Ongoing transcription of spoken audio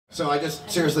So I just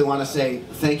seriously want to say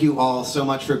thank you all so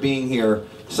much for being here.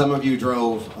 Some of you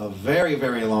drove a very,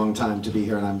 very long time to be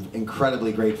here, and I'm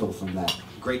incredibly grateful for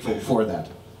that.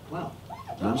 Wow,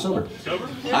 I'm sober. Sober?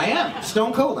 I am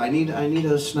stone cold. I need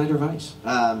a Schneider Weiss.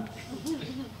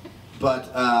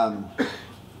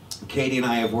 Katie and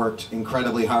I have worked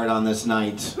incredibly hard on this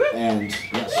night, and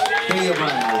yes, Katie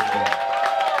O'Brien was there.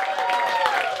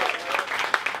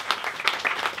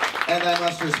 And I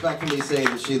must respectfully say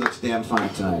that she looks damn fine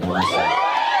tonight, I must say.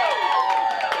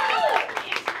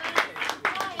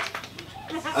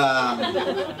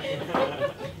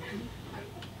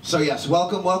 So yes,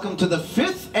 welcome to the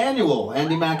 5th annual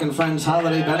Andy Mack and Friends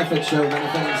Holiday Benefit Show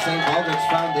benefiting St. Baldrick's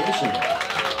Foundation.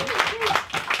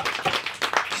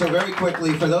 So very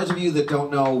quickly, for those of you that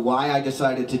don't know why I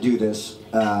decided to do this,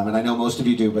 and I know most of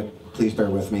you do, but please bear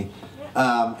with me.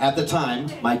 At the time,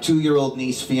 my 2-year-old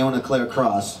niece, Fiona Claire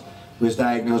Cross, was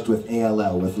diagnosed with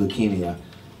ALL, with leukemia.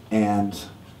 And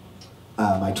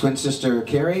my twin sister,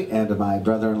 Carrie, and my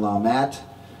brother-in-law, Matt,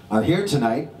 are here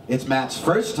tonight. It's Matt's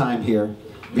first time here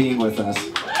being with us.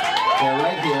 They're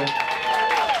right here.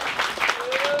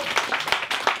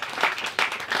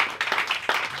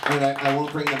 And I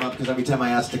won't bring them up because every time I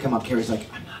ask to come up, Carrie's like,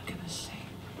 I'm not gonna sing.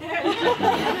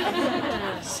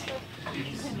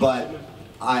 But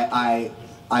I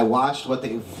watched what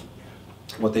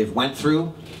they've went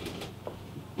through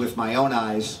with my own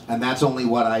eyes, and that's only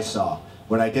what I saw.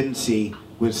 What I didn't see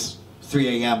was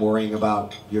 3 a.m. worrying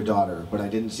about your daughter. What I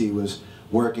didn't see was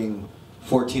working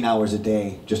 14 hours a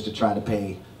day just to try to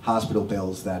pay hospital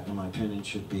bills that, in my opinion,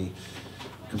 should be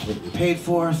completely paid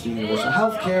for through universal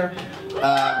health care.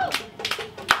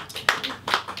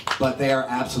 But they are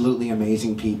absolutely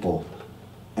amazing people,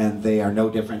 and they are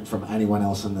no different from anyone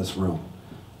else in this room.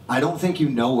 I don't think you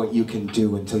know what you can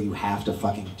do until you have to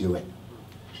fucking do it.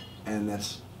 And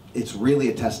it's really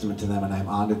a testament to them, and I'm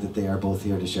honored that they are both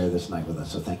here to share this night with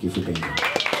us, so thank you for being here.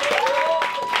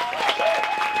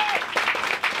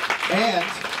 And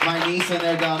my niece and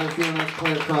their daughter, Fiona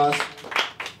Claire Cross,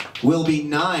 will be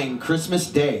 9 Christmas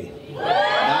Day. 9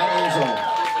 years old.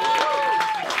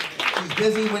 She's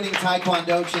busy winning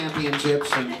Taekwondo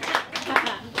championships and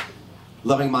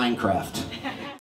loving Minecraft.